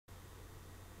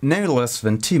No less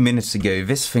than 2 minutes ago,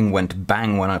 this thing went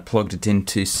bang when I plugged it in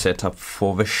to set up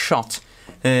for the shot.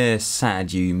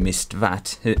 Sad you missed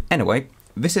that. Anyway,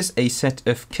 this is a set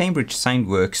of Cambridge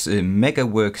Soundworks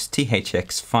Megaworks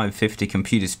THX550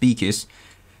 computer speakers.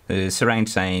 Surround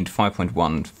sound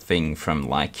 5.1 thing from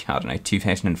like, I don't know,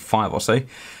 2005 or so.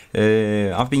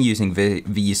 I've been using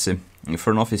these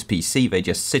for an office PC. They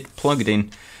just sit plugged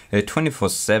in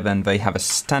 24/7. They have a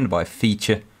standby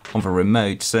feature on the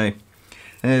remote, so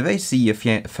they see a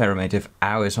fair amount of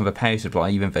hours on the power supply,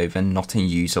 even though they're not in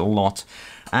use a lot.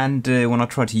 And when I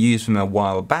tried to use them a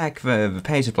while back, the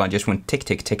power supply just went tick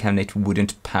tick tick and it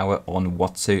wouldn't power on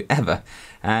whatsoever.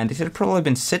 And it had probably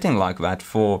been sitting like that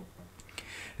for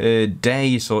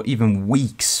days or even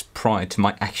weeks prior to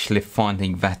my actually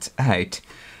finding that out.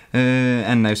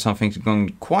 And now something's gone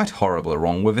quite horribly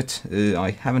wrong with it.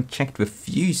 I haven't checked the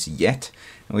fuse yet.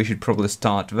 We should probably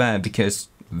start there, because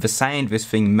the sound this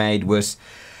thing made was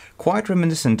quite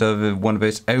reminiscent of one of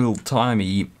those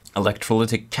old-timey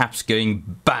electrolytic caps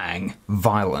going bang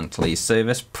violently. So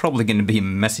there's probably going to be a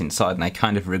mess inside, and I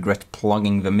kind of regret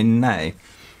plugging them in now.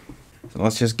 So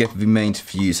let's just get the main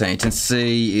fuse out and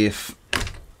see if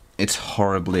it's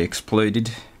horribly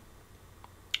exploded.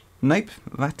 Nope,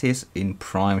 that is in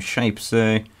prime shape,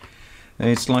 so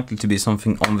it's likely to be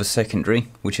something on the secondary,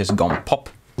 which has gone pop.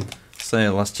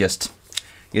 So let's just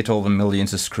get all the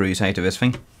millions of screws out of this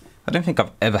thing. I don't think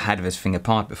I've ever had this thing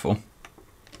apart before.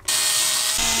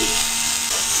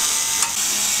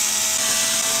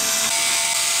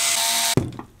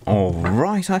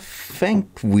 Alright, I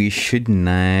think we should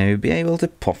now be able to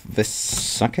pop this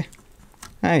sucker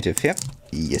out of here.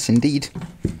 Yes, indeed.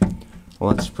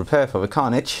 Let's prepare for the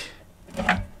carnage.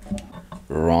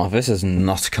 Right, this is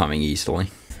not coming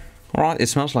easily. Alright, it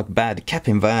smells like bad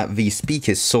capping there. The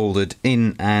speaker's soldered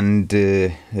in and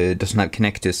doesn't have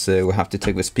connectors, so we'll have to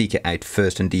take the speaker out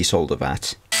first and desolder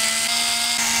that.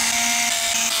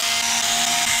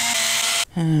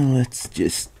 Let's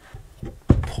just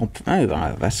pop... Oh,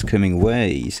 that's coming way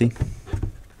easy.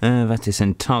 That is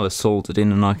entirely soldered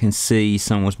in, and I can see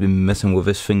someone's been messing with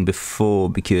this thing before,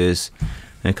 because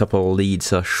a couple of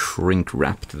leads are shrink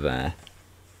wrapped there.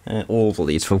 All the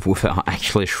leads for woofer are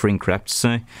actually shrink wrapped,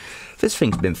 so this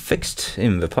thing's been fixed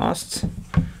in the past,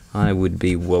 I would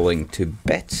be willing to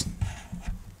bet.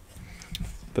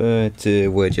 But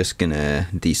we're just gonna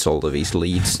desolder these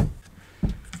leads.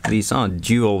 These are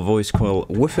dual voice coil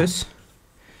woofers.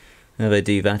 They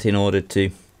do that in order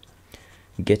to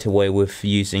get away with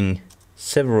using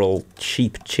several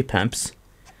cheap chip amps.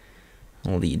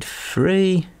 Lead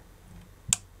 3.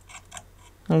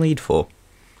 Lead 4.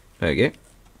 There we go.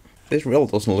 This rail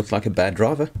doesn't look like a bad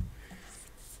driver.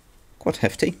 Quite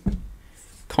hefty.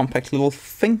 Compact little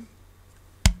thing.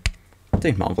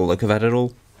 Don't mind the look of that at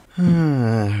all.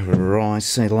 Right,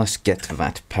 so let's get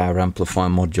that power amplifier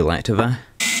module out of there.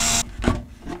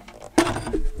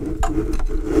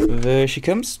 There she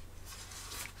comes.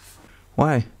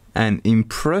 Wow, an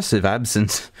impressive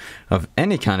absence of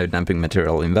any kind of damping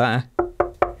material in there.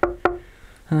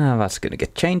 That's gonna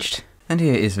get changed. And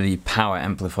here is the power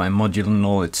amplifier module in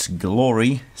all its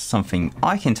glory. Something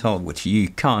I can tell which you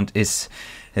can't is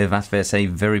that there's a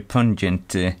very pungent,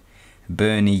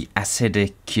 burny,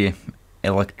 acidic,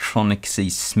 electronicsy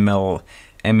smell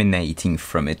emanating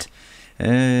from it.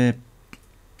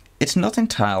 It's not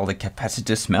entirely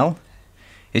capacitor smell.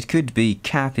 It could be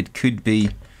cap, it could be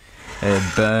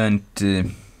burnt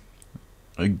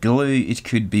glue, it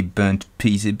could be burnt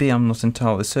PCB, I'm not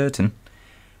entirely certain.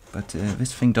 But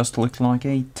this thing does look like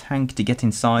a tank to get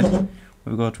inside.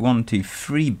 We've got 1, 2,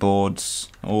 3 boards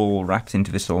all wrapped into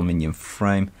this aluminium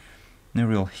frame. No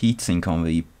real heatsink on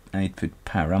the output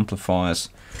power amplifiers.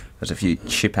 There's a few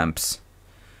chip amps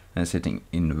sitting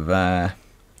in there.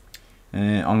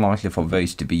 Unlikely for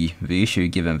those to be the issue,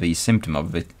 given the symptom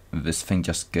of this thing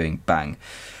just going bang.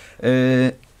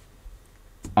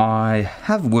 I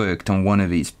have worked on one of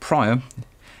these prior,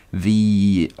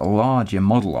 the larger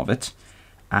model of it,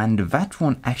 and that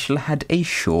one actually had a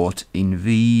short in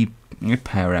the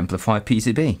power amplifier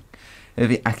PCB.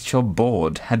 The actual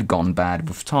board had gone bad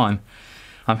with time.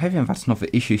 I'm hoping that's not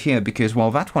the issue here, because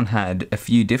while that one had a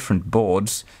few different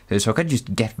boards, so I could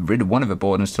just get rid of one of the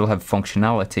board and still have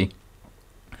functionality.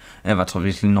 That's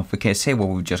obviously not the case here, where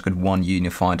we've just got one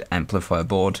unified amplifier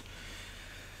board.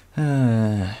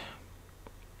 Yeah,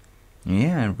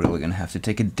 I'm really going to have to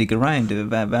take a dig around.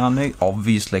 There are no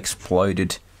obviously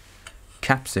exploded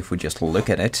caps if we just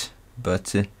look at it,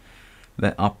 but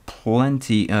there are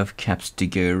plenty of caps to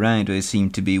go around. There seem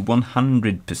to be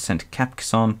 100%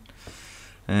 caps on.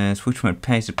 Switch mode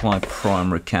power supply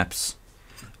primary caps.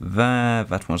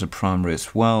 That one's a primary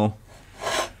as well.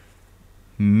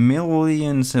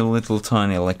 millions of little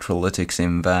tiny electrolytics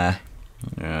in there.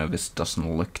 This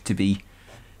doesn't look to be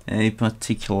a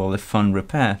particularly fun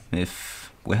repair.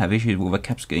 If we have issues with the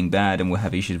caps going bad and we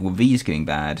have issues with these going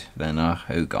bad, then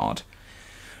oh god,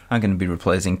 I'm going to be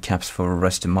replacing caps for the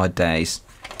rest of my days.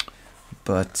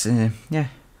 But yeah,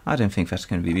 I don't think that's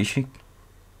going to be the issue.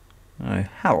 Oh,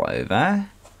 hello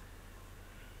there.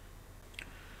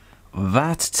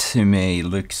 That to me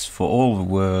looks for all the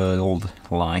world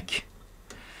like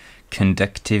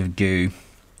conductive goo,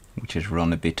 which has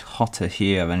run a bit hotter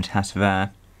here than it has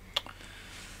there.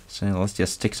 So let's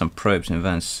just stick some probes in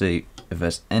there and see if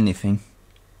there's anything.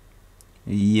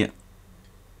 Yeah.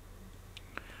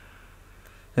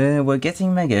 We're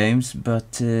getting mega ohms,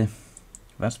 but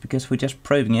that's because we're just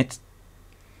probing it.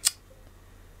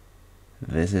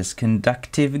 This is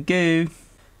conductive goo.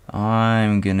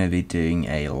 I'm gonna be doing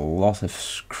a lot of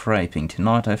scraping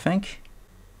tonight, I think.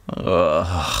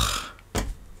 Ugh.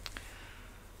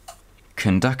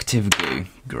 Conductive goo,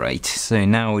 great. So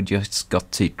now we just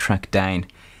got to track down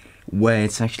where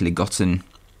it's actually gotten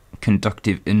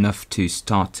conductive enough to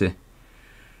start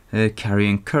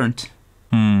carrying current.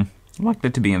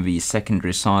 Likely to be on the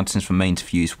secondary side since the mains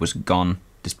fuse was gone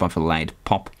despite the loud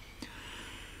pop.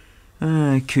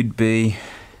 Could be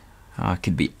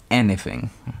anything.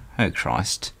 Oh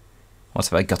Christ, what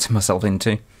have I got myself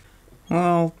into?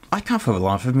 Well, I can't for the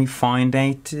life of me find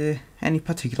out any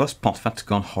particular spot that's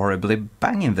gone horribly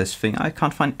bang in this thing. I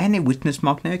can't find any witness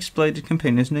mark, no exploded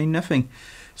components, no nothing.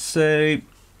 So,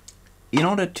 in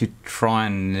order to try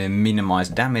and minimise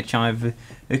damage, I've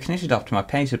connected up to my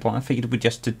power supply. I figured it would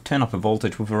just turn up the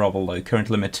voltage with a rather low current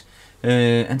limit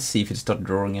and see if it started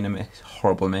drawing in a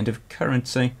horrible amount of current.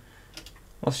 So,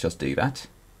 let's just do that.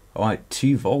 Alright,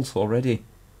 2 volts already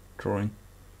drawing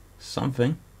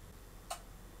something.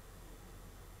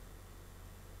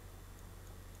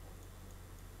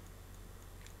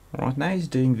 Right now he's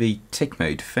doing the tick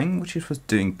mode thing, which it was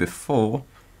doing before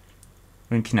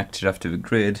when connected up to the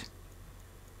grid.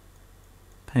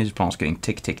 Power supply's going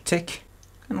tick tick tick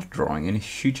and not drawing any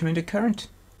huge amount of current.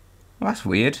 Well, that's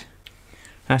weird.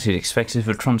 As you'd expect of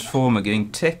a transformer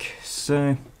going tick,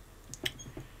 so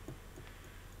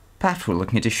perhaps we're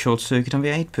looking at a short circuit on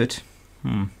the output.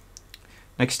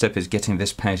 Next step is getting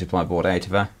this power supply board out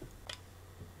of there.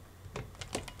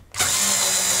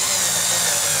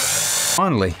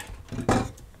 Finally,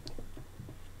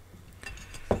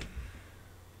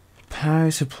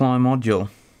 power supply module.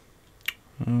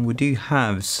 We do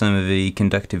have some of the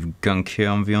conductive gunk here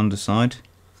on the underside,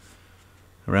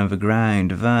 around the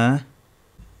ground there.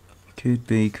 Could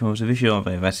be cause of issue,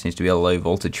 although that seems to be a low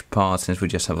voltage part since we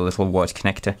just have a little white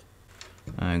connector.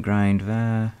 Ground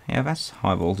there. Yeah, that's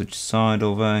high voltage side,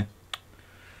 although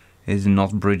is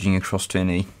not bridging across to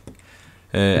any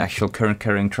actual current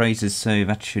carrying traces, so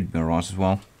that should be alright as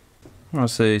well.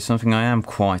 So something I am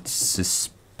quite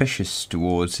suspicious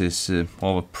towards is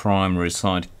all the primary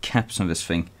side caps on this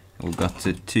thing. We've got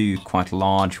 2 quite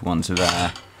large ones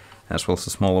there, as well as a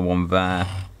smaller one there.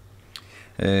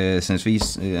 Since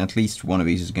these, at least one of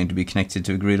these is going to be connected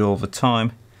to a grid all the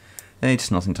time,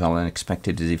 it's not entirely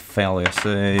unexpected as a failure,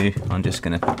 so I'm just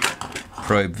going to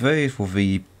probe those with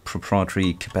the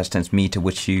proprietary capacitance meter,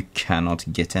 which you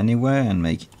cannot get anywhere, and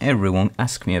make everyone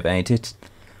ask me about it.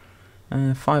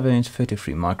 5 ohms,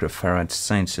 33 microfarads,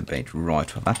 sounds about right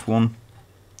for that one.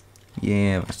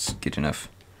 Yeah, that's good enough.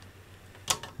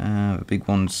 The big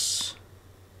ones,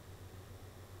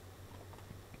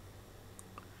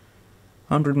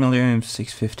 100 milliohms,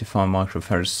 655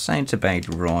 microfarads, sounds about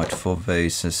right for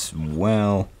those as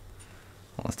well.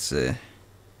 Let's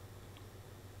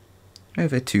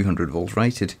over 200 volts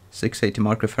rated, 680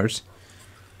 microfarads.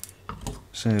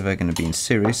 So they're going to be in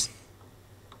series.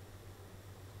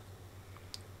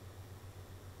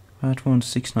 That one's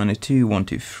 692,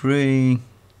 123.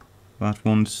 That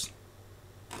one's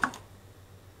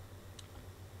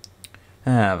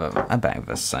about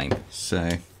the same. So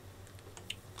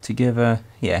together,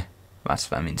 yeah, that's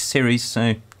them in series.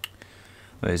 So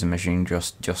those are measuring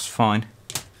just fine.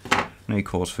 No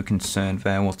cause for concern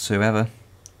there whatsoever.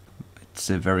 It's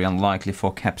very unlikely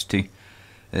for caps to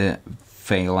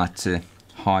fail at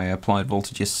higher applied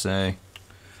voltages. So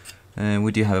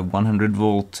we do have a 100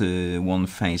 volt one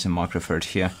phase and microfarad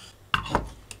here.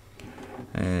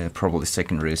 Probably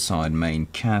secondary side main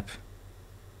cap.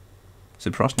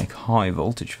 Surprisingly high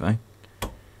voltage though.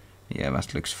 Yeah,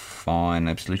 that looks fine,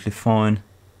 absolutely fine.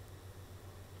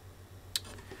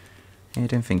 I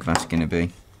don't think that's going to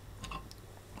be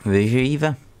the issue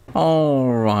either.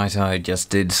 Alright, I just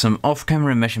did some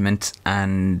off-camera measurements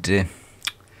and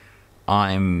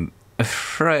I'm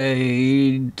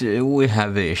afraid we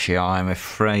have an issue, I'm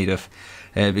afraid of.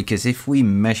 Because if we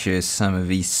measure some of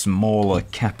these smaller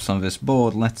caps on this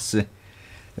board, let's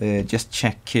just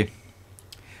check.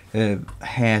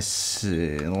 Let's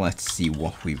see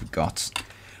what we've got.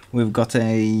 We've got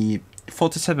a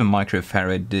 47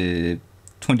 microfarad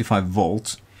 25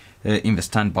 volts in the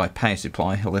standby power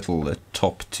supply, a little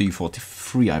top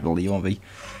 243 I believe on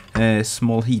the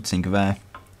small heatsink there.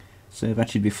 So that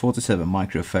should be 47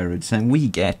 microfarads, and we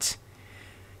get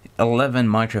 11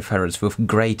 microfarads with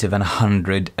greater than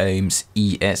 100 ohms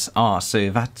ESR. So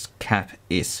that cap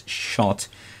is shot.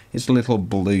 It's a little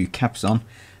blue caps on.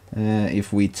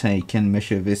 If we take and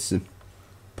measure this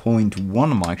 0.1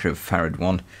 microfarad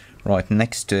one right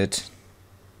next to it,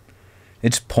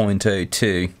 it's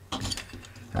 0.02,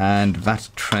 and that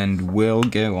trend will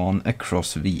go on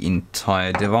across the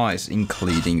entire device,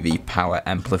 including the power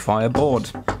amplifier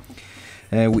board.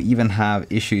 We even have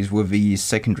issues with the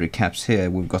secondary caps here.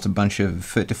 We've got a bunch of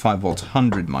 35 volt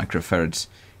 100 microfarads.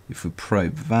 If we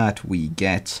probe that, we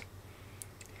get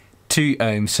 2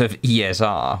 ohms of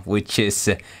ESR, which is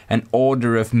an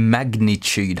order of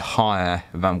magnitude higher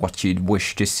than what you'd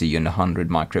wish to see in a 100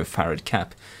 microfarad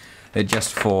cap.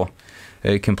 Just for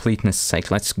completeness sake,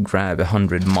 let's grab a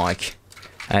 100 mic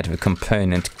out of a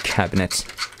component cabinet.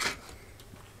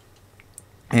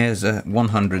 Here's a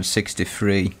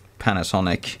 163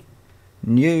 Panasonic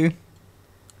new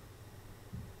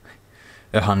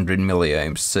 100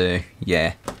 milliohms, so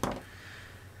yeah,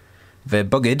 they're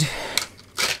buggered.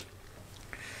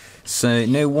 So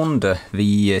no wonder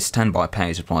the standby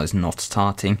power supply is not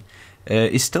starting.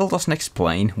 It still doesn't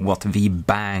explain what the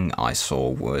bang I saw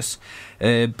was,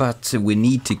 but we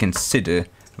need to consider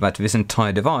that this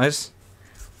entire device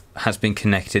has been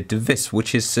connected to this,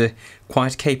 which is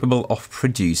quite capable of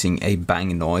producing a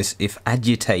bang noise if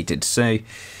agitated. So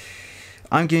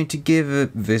I'm going to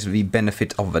give this the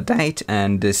benefit of the doubt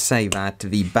and say that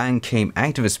the bang came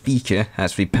out of a speaker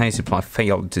as the power supply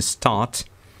failed to start.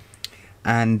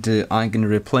 And I'm going to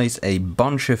replace a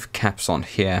bunch of caps on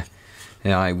here.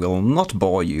 I will not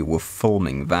bore you with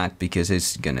filming that because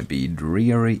it's going to be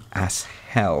dreary as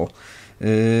hell.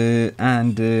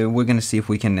 And we're going to see if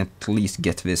we can at least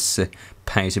get this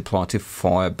power supply to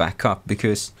fire back up,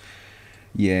 because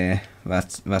yeah,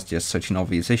 that's just such an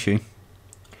obvious issue.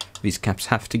 These caps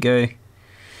have to go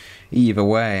either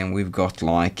way, and we've got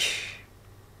like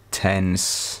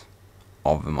tens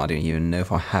of them. I don't even know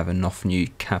if I have enough new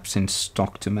caps in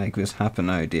stock to make this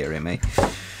happen. Oh dearie me.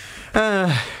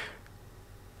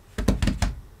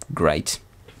 Great.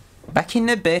 Back in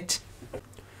a bit.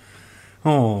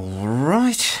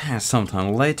 Alright,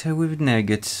 sometime later we would now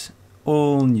get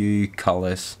all new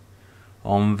colours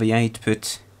on the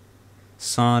output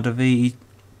side of the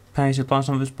power supplies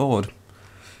on this board.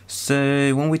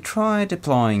 So when we tried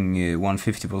applying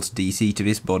 150 volts DC to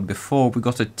this board before, we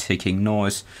got a ticking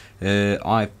noise.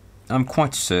 I'm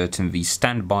quite certain the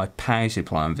standby power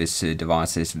supply on this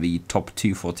device is the top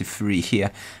 243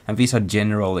 here, and these are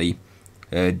generally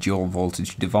dual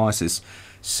voltage devices.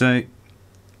 So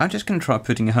I'm just going to try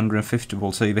putting 150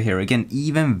 volts over here again,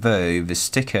 even though the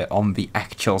sticker on the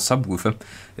actual subwoofer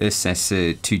says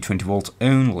 220 volts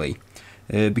only,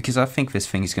 because I think this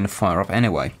thing is going to fire up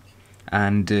anyway.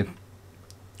 And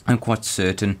I'm quite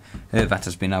certain that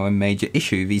has been our major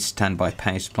issue, these standby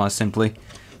power supplies simply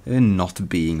not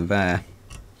being there.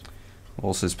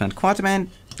 Also spent quite a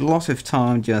lot of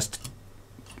time just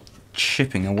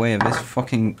chipping away at this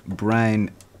fucking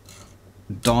brown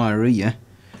diarrhea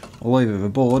all over the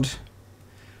board,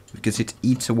 because it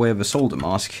eats away at the solder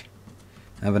mask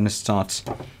and then it starts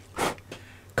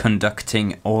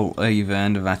conducting all over,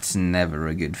 and that's never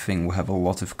a good thing. We have a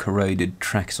lot of corroded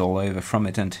tracks all over from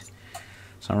it, and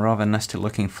some rather nasty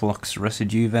looking flux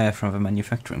residue there from the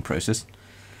manufacturing process.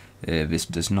 This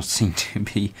does not seem to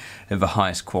be the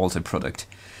highest quality product.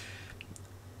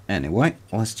 Anyway,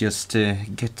 let's just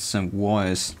get some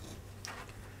wires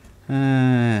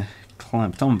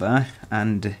clamped on there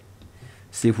and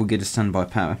see if we get a standby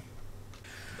power.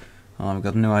 I've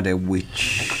got no idea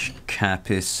which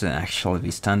cap is actually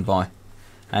the standby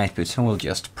output, so we'll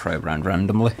just probe around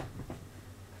randomly.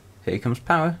 Here comes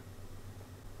power.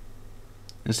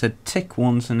 It's a tick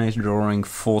once and it's drawing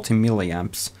 40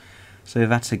 milliamps, so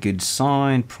that's a good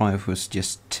sign. Prior was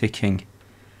just ticking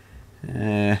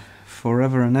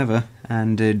forever and ever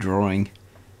and drawing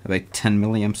about 10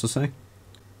 milliamps or so.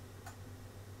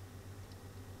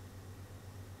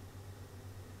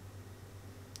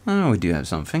 Oh, we do have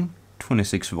something.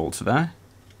 26 volts there.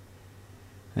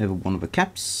 Over one of the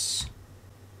caps.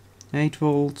 8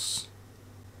 volts.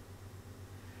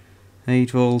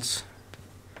 8 volts.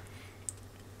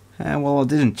 Well, I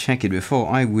didn't check it before.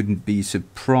 I wouldn't be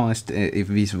surprised if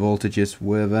these voltages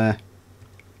were there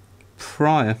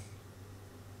prior.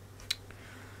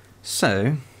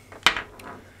 So,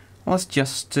 let's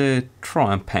just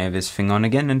try and power this thing on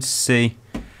again and see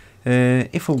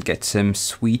if we'll get some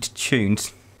sweet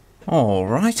tunes.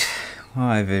 Alright,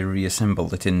 I've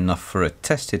reassembled it enough for a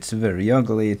test. It's very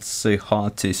ugly, it's so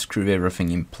hard to screw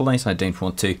everything in place. I don't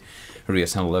want to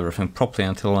reassemble everything properly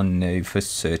until I know for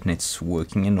certain it's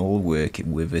working and all work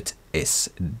with it is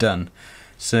done.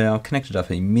 So I've connected up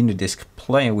a mini disc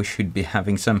player. We should be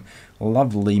having some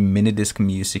lovely mini disc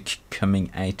music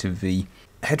coming out of the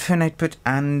headphone output,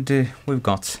 and we've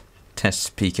got test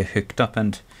speaker hooked up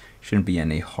and shouldn't be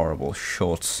any horrible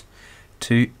shorts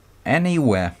to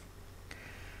anywhere.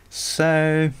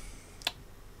 So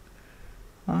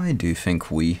I do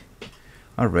think we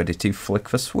are ready to flick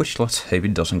the switch. Let's hope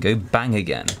it doesn't go bang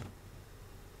again.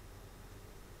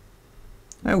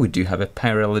 Oh, we do have a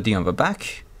power LED on the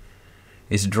back.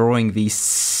 It's drawing the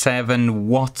 7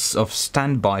 watts of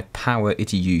standby power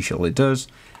it usually does.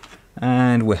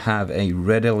 And we have a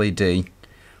red LED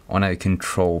on our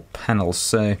control panel.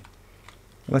 So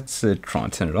let's try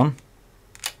and turn it on.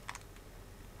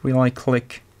 Relay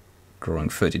click, drawing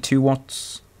 32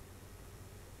 watts.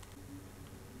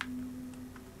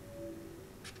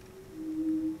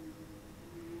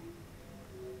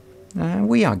 And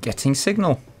we are getting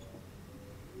signal.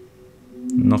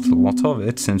 Not a lot of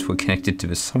it since we're connected to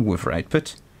the subwoofer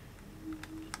output.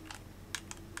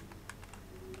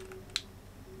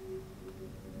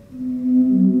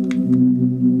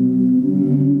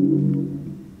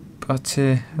 But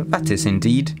that is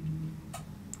indeed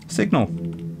signal.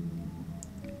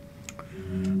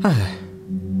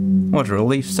 What a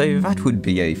relief. So that would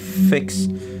be a fix.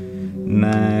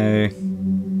 Now,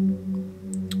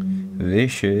 the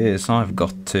issue is I've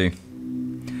got to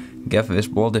get this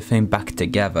bloody thing back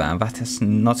together, and that is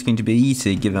not going to be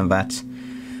easy given that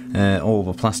all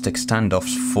the plastic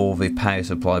standoffs for the power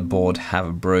supply board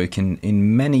have broken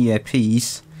in many a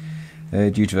piece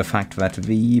due to the fact that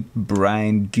the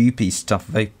brown goopy stuff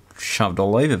they shoved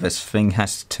all over this thing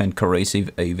has turned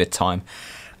corrosive over time,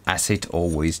 as it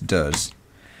always does.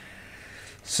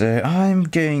 So I'm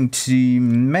going to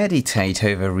meditate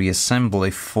over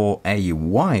reassembly for a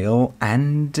while,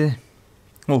 and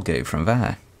we'll go from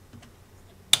there.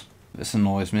 This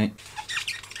annoys me.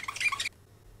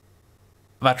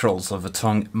 That rolls off the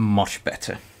tongue much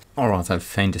better. Alright, I've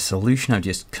found a solution. I've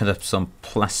just cut up some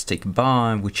plastic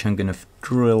bar, which I'm going to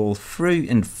drill through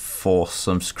and force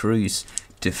some screws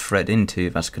to thread into.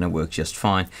 That's going to work just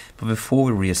fine. But before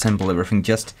we reassemble everything,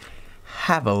 just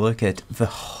have a look at the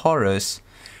horrors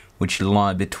which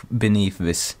lie beneath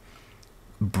this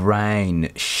brown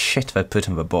shit I put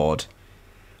on the board.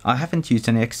 I haven't used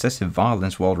any excessive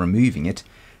violence while removing it,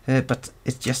 but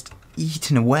it's just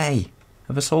eaten away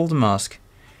of a solder mask.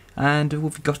 And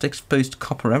we've got exposed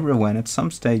copper everywhere, and at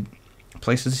some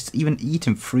places it's even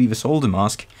eaten through the solder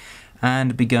mask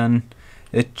and begun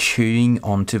chewing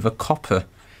onto the copper.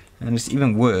 And it's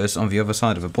even worse on the other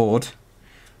side of the board,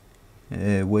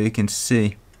 where you can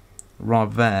see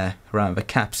right there around the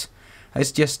caps.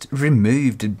 It's just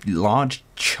removed a large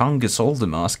chunk of solder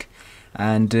mask,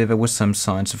 and there was some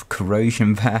signs of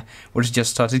corrosion there, which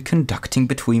just started conducting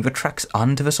between the tracks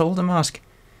under the solder mask.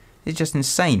 It's just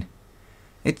insane.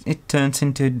 It turns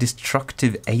into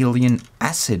destructive alien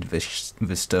acid, this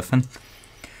stuff, and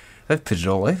they've put it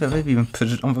all over. They've even put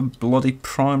it on the bloody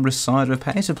primary side of a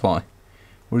power supply,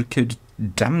 where it could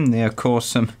damn near cause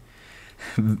some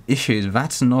issues.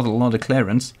 That's not a lot of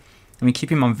clearance. I mean,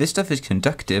 keep in mind, this stuff is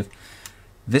conductive.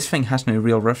 This thing has no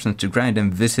real reference to ground,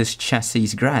 and this is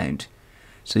chassis ground.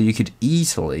 So you could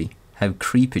easily have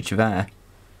creepage there.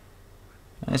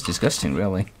 That's disgusting,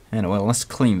 really. Anyway, let's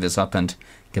clean this up and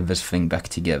get this thing back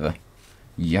together.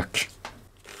 Yuck.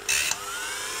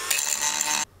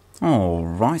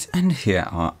 Alright, and here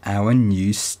are our new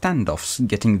standoffs.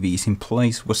 Getting these in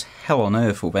place was hell on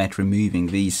earth without removing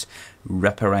these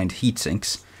wraparound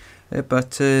heatsinks.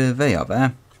 But they are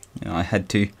there. I had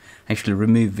to actually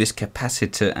remove this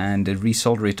capacitor and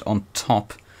resolder it on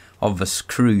top of the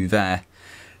screw there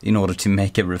in order to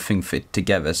make everything fit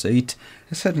together. So it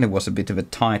certainly was a bit of a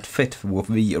tight fit, with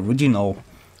the original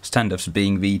standoffs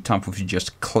being the type of you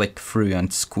just click through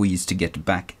and squeeze to get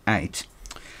back out.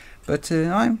 But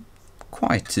I'm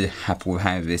quite happy with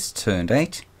how this turned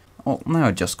out. Oh, now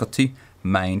I just got to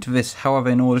mount this. However,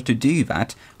 in order to do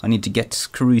that, I need to get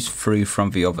screws through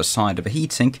from the other side of the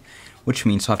heatsink, which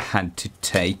means I've had to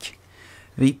take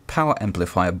the power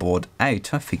amplifier board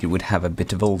out. I figured we'd have a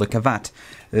bit of a look at that.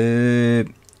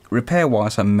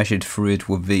 repair-wise, I measured through it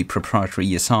with the proprietary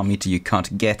ESR meter you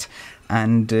can't get,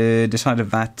 and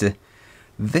decided that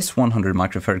this 100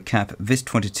 microfarad cap, this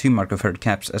 22 microfarad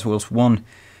caps, as well as one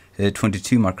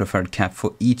 22 microfarad cap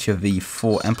for each of the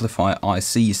 4 amplifier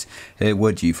ICs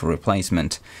were due for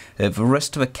replacement. The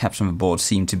rest of the caps on the board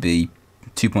seem to be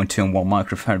 2.2 and 1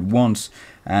 microfarad ones,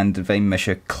 and they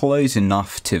measure close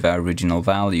enough to their original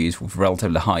values with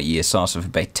relatively high ESRs of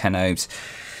about 10 ohms.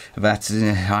 That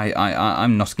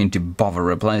I'm not going to bother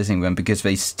replacing them because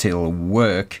they still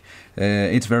work.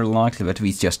 It's very likely that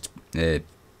we just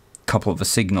couple the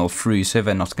signal through, so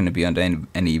they're not going to be under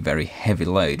any very heavy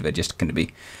load. They're just going to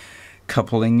be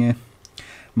coupling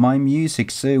my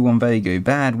music, so when they go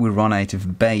bad we run out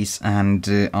of bass,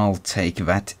 and I'll take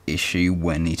that issue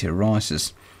when it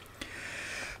arises.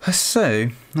 So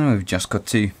now we've just got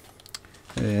to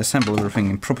assemble everything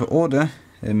in proper order,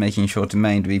 making sure to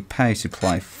mount the power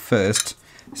supply first,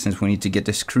 since we need to get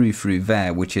the screw through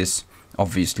there, which is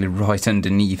obviously right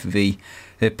underneath the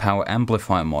power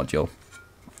amplifier module.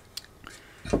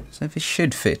 So this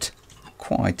should fit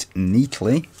quite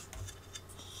neatly.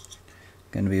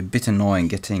 Going to be a bit annoying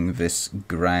getting this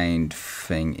ground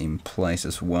thing in place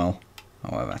as well.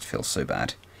 Oh, that feels so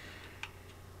bad.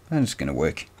 But it's going to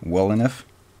work well enough.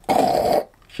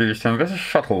 Houston, this is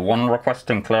Shuttle 1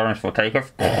 requesting clearance for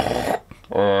takeoff.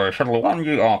 Shuttle 1,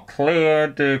 you are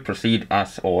cleared to proceed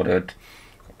as ordered.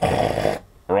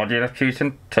 Roger,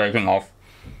 Houston, taking off.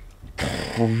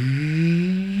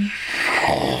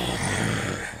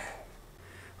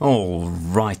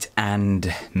 Alright,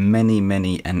 and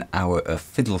many an hour of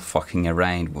fiddle fucking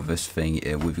around with this thing,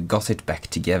 we've got it back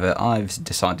together. I've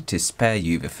decided to spare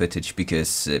you the footage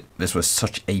because this was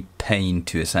such a pain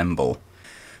to assemble.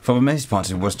 For the most part,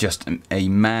 it was just a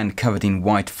man covered in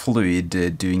white fluid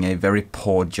doing a very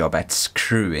poor job at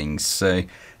screwing, so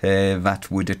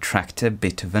that would attract a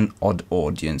bit of an odd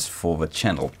audience for the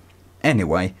channel.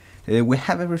 Anyway, we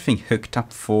have everything hooked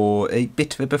up for a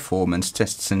bit of a performance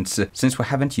test, since we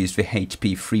haven't used the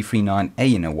HP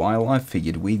 339A in a while. I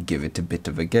figured we'd give it a bit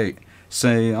of a go.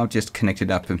 So I've just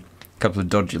connected up a couple of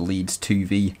dodgy leads to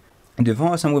the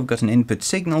device, and we've got an input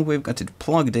signal, we've got it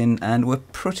plugged in, and we're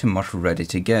pretty much ready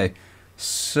to go.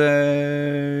 So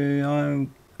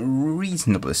I'm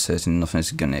reasonably certain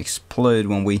nothing's going to explode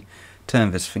when we turn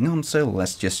this thing on, so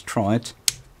let's just try it.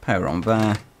 Power on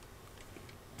there,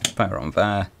 power on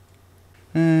there.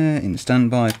 In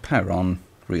standby, power on,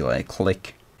 relay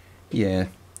click. Yeah,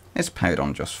 it's powered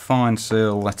on just fine,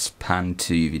 so let's pan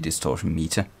to the distortion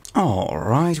meter.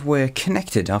 Alright, we're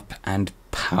connected up and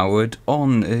powered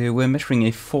on. We're measuring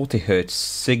a 40 Hz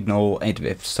signal,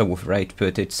 8-bit subwoofer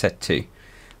output. It's set to,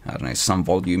 I don't know, some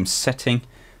volume setting.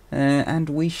 And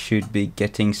we should be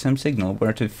getting some signal. We're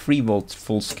at a 3 volts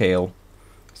full scale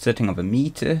setting of a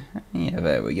meter. Yeah,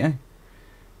 there we go.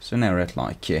 So now we're at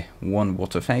like 1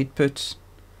 watt of output.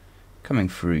 Coming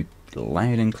through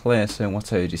loud and clear, so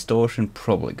what's our distortion?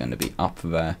 Probably going to be up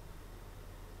there.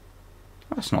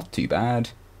 That's not too bad.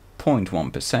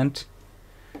 0.1%.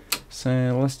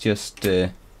 So let's just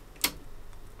set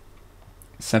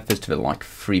this to the like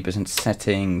 3%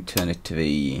 setting, turn it to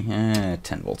the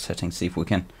 10 volt setting, see if we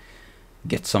can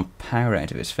get some power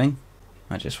out of this thing.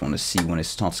 I just want to see when it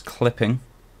starts clipping.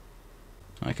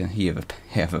 I can hear the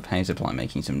power supply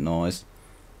making some noise.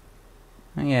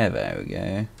 Oh, yeah, there we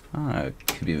go. Oh, it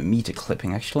could be the meter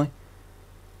clipping actually.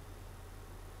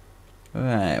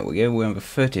 There we go, we're on the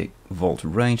 30 volt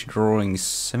range, drawing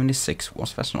 76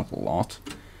 watts, that's not a lot.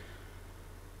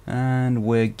 And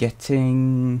we're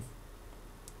getting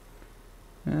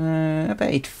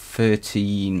about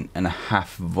 13.5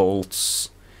 volts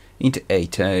into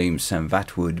 8 ohms, and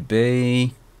that would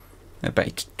be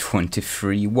about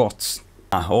 23 watts.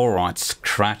 Alright,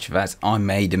 scratch that, I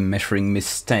made a measuring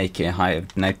mistake here. I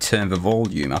have now turned the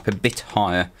volume up a bit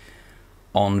higher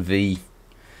on the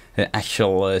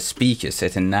actual speaker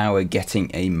set, and now we're getting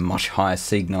a much higher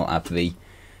signal at the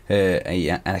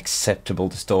an acceptable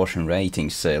distortion rating.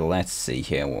 So let's see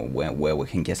here where we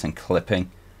can get some clipping.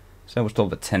 So we're still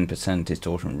the 10%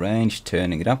 distortion range,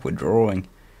 turning it up, we're drawing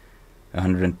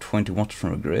 120 watts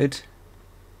from a grid,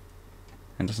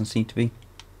 and doesn't seem to be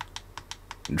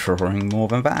drawing more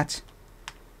than that.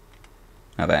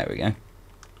 Oh, there we go.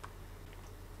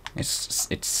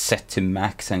 It's set to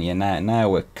max, and yeah, now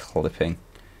we're clipping.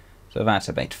 So that's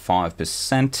about 5.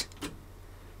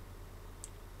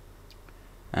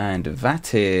 And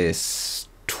that is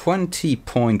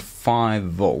 20.5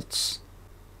 volts.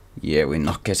 Yeah, we're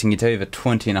not getting it over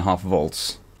 20.5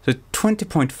 volts. So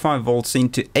 20.5 volts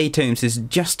into 8 ohms is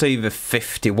just over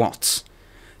 50 watts.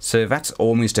 So that's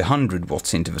almost 100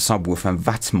 watts into the subwoofer, and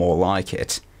that's more like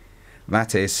it.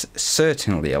 That is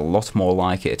certainly a lot more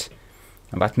like it.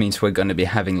 And that means we're going to be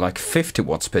having like 50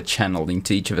 watts per channel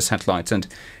into each of the satellites and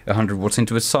 100 watts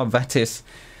into the sub. That is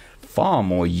far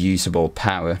more usable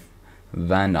power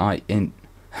than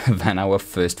than our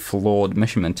first flawed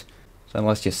measurement. So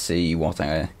let's just see what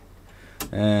our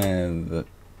the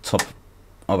top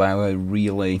of our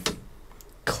really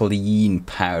clean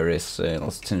power is.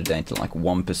 Let's turn it down to like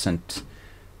 1%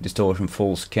 distortion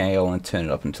full scale and turn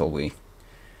it up until we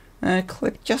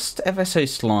click just ever so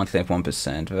slightly at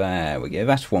 1%. There we go,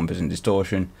 that's 1%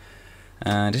 distortion.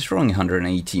 And it's running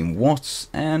 118 watts,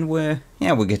 and we're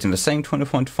getting the same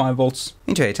 20.5 volts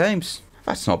into 8 ohms.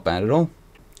 That's not bad at all.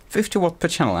 50 watt per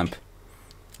channel amp.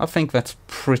 I think that's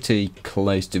pretty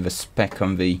close to the spec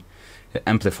on the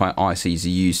amplifier ICs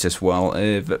used as well.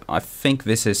 I think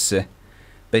this is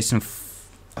based on,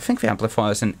 I think the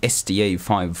amplifier is an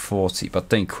SDA540, but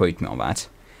don't quote me on that.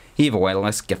 Either way,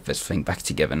 let's get this thing back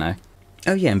together now.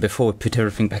 Oh yeah, and before we put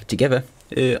everything back together,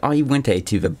 I went out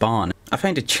to the barn. I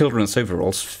found a children's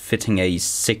overalls fitting a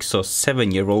 6 or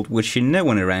 7 year old, which no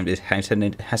one around this house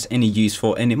has any use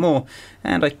for anymore,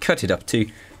 and I cut it up to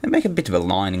make a bit of a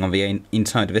lining on the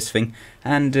inside of this thing,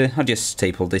 and I just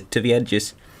stapled it to the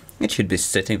edges. It should be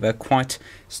sitting there quite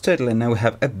sturdily. Now we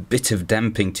have a bit of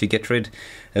damping to get rid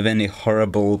of any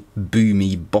horrible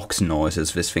boomy box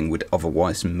noises this thing would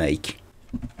otherwise make.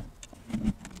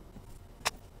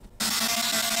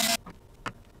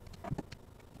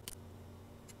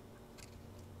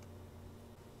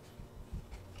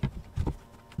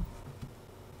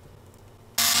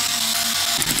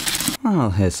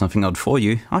 Well, here's something odd for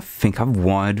you. I think I've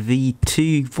wired the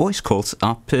two voice calls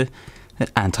up at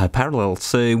anti-parallel,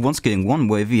 so one's going one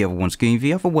way, the other one's going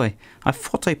the other way. I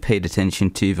thought I paid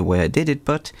attention to the way I did it,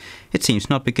 but it seems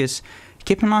not, because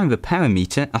keep an eye on the power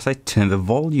meter as I turn the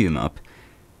volume up.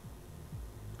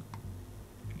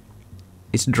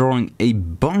 It's drawing a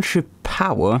bunch of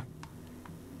power,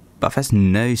 but there's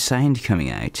no sound coming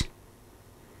out.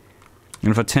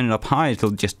 And if I turn it up high,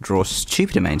 it'll just draw a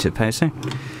stupid amount of power, so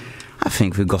I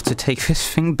think we've got to take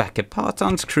this thing back apart,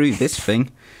 unscrew this thing,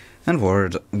 and wire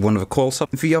one of the coils up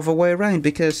the other way around,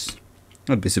 because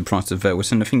I'd be surprised if there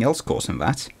was anything else causing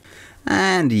that.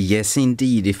 And yes,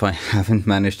 indeed, if I haven't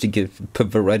managed to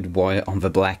put the red wire on the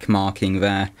black marking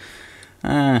there.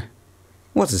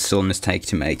 What's a still mistake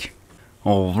to make?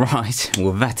 Alright,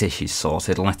 well that issue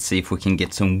sorted, let's see if we can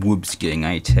get some whoops going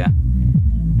out here.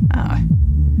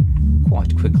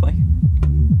 Quite quickly.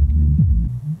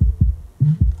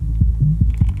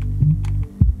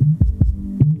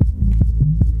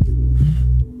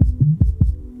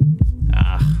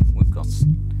 We've got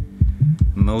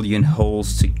a million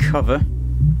holes to cover.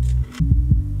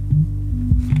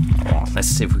 Alright, let's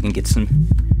see if we can get some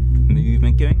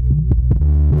movement going.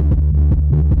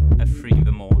 At 3 in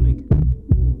the morning.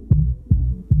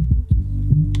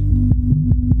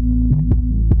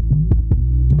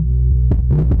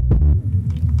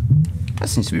 That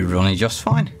seems to be running just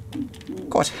fine.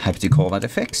 Quite happy to call that a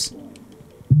fix.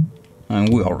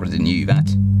 And we already knew that.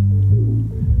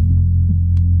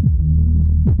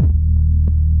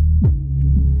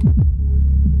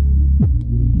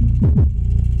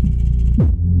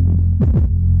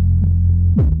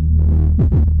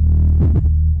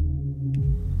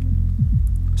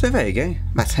 So there you go,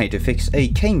 that's how to fix a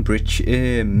Cambridge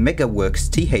Megaworks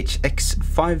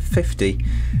THX550.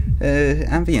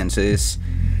 And the answer is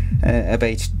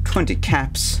about 20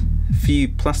 caps, a few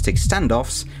plastic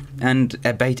standoffs, and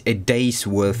about a day's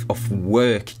worth of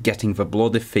work getting the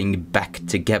bloody thing back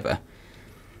together.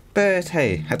 But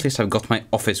hey, at least I've got my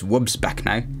office wubs back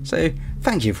now, so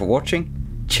thank you for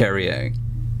watching. Cheerio.